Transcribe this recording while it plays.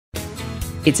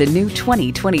It's a new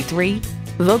 2023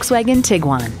 Volkswagen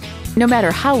Tiguan. No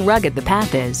matter how rugged the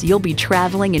path is, you'll be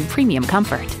traveling in premium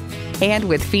comfort. And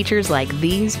with features like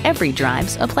these, every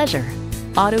drive's a pleasure.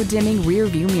 Auto-dimming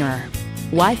rear-view mirror,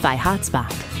 Wi-Fi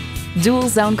hotspot,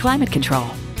 dual-zone climate control,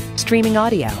 streaming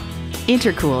audio,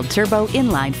 intercooled turbo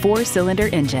inline 4-cylinder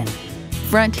engine,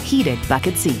 front heated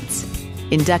bucket seats,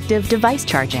 inductive device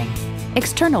charging,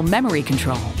 external memory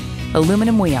control,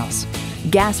 aluminum wheels,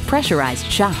 gas pressurized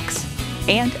shocks,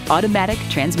 and automatic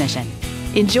transmission.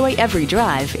 Enjoy every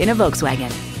drive in a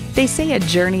Volkswagen. They say a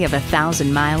journey of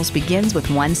 1,000 miles begins with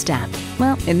one step.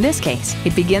 Well, in this case,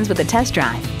 it begins with a test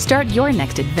drive. Start your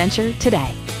next adventure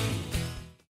today.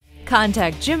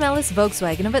 Contact IJim Ellis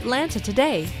Volkswagen of Atlanta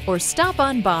today or stop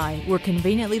on by. We're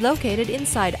conveniently located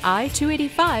inside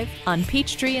I-285 on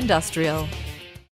Peachtree Industrial.